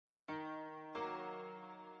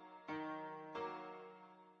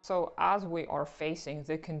So as we are facing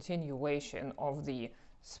the continuation of the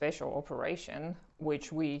special operation,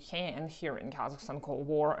 which we can here in Kazakhstan call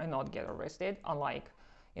war and not get arrested, unlike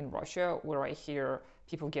in Russia, where I hear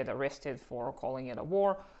people get arrested for calling it a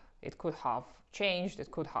war. It could have changed, it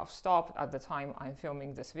could have stopped. At the time I'm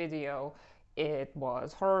filming this video, it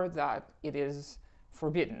was heard that it is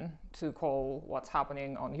forbidden to call what's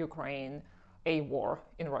happening on Ukraine a war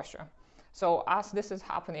in Russia. So as this is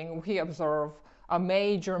happening, we observe a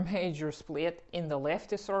major split in the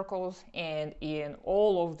leftist circles, and in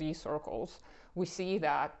all of these circles we see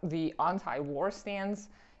that the anti-war stance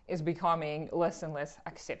is becoming less and less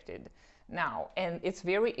accepted now. And it's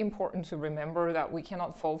very important to remember that we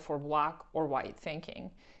cannot fall for black or white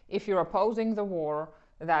thinking. If you're opposing the war,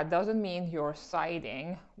 that doesn't mean you're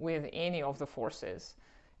siding with any of the forces.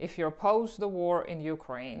 If you oppose the war in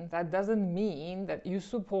Ukraine, that doesn't mean that you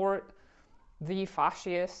support the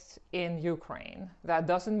fascists in Ukraine. That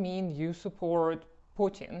doesn't mean you support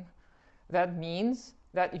Putin. That means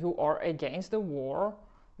that you are against the war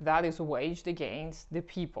that is waged against the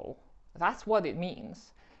people. That's what it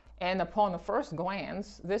means. And upon a first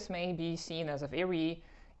glance, this may be seen as a very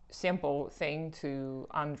simple thing to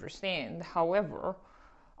understand. However,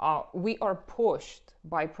 we are pushed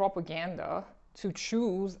by propaganda to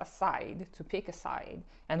choose a side, to pick a side.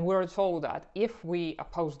 And we're told that if we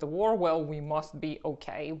oppose the war, well, we must be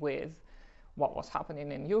okay with what was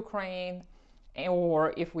happening in Ukraine.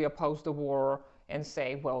 Or if we oppose the war and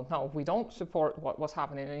say, well, no, we don't support what was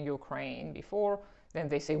happening in Ukraine before, then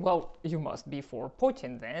they say, well, you must be for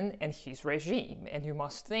Putin then and his regime, and you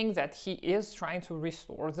must think that he is trying to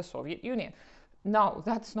restore the Soviet Union. No,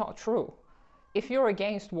 that's not true. If you're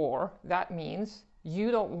against war, that means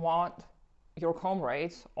you don't want your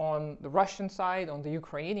comrades on the Russian side, on the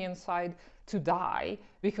Ukrainian side, to die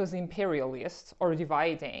because imperialists are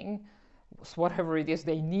dividing whatever it is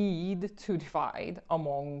they need to divide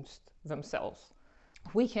amongst themselves.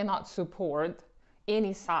 We cannot support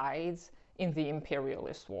any sides in the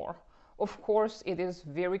imperialist war. Of course, it is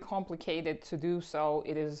very complicated to do so.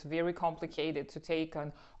 It is very complicated to take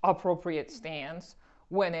an appropriate stance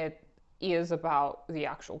when it is about the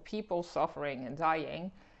actual people suffering and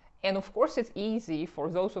dying. And of course, it's easy for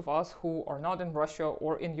those of us who are not in Russia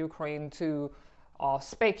or in Ukraine to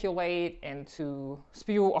speculate and to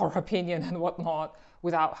spew our opinion and whatnot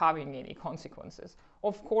without having any consequences.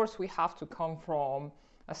 Of course, we have to come from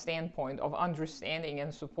a standpoint of understanding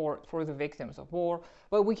and support for the victims of war,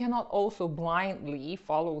 but we cannot also blindly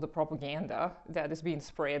follow the propaganda that is being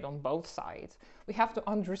spread on both sides. We have to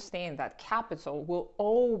understand that capital will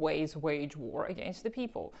always wage war against the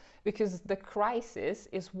people, because the crisis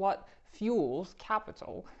is what fuels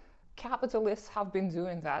capital. Capitalists have been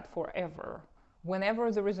doing that forever. Whenever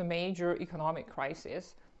there is a major economic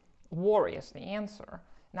crisis, war is the answer.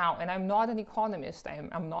 Now, and I'm not an economist,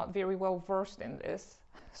 I'm not very well versed in this,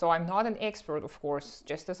 so I'm not an expert, of course,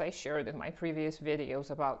 just as I shared in my previous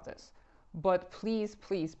videos about this. But please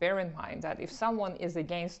bear in mind that if someone is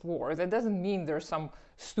against war, that doesn't mean there's some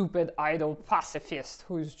stupid, idle pacifist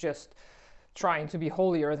who's just trying to be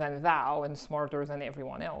holier than thou and smarter than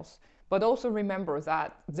everyone else. But also remember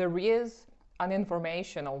that there is an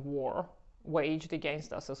informational war waged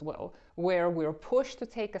against us as well, where we're pushed to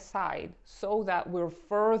take a side so that we're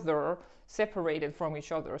further separated from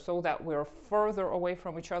each other, so that we're further away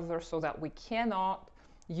from each other, so that we cannot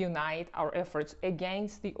unite our efforts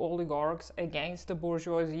against the oligarchs, against the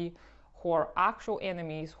bourgeoisie, who are actual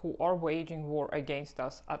enemies who are waging war against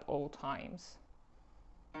us at all times.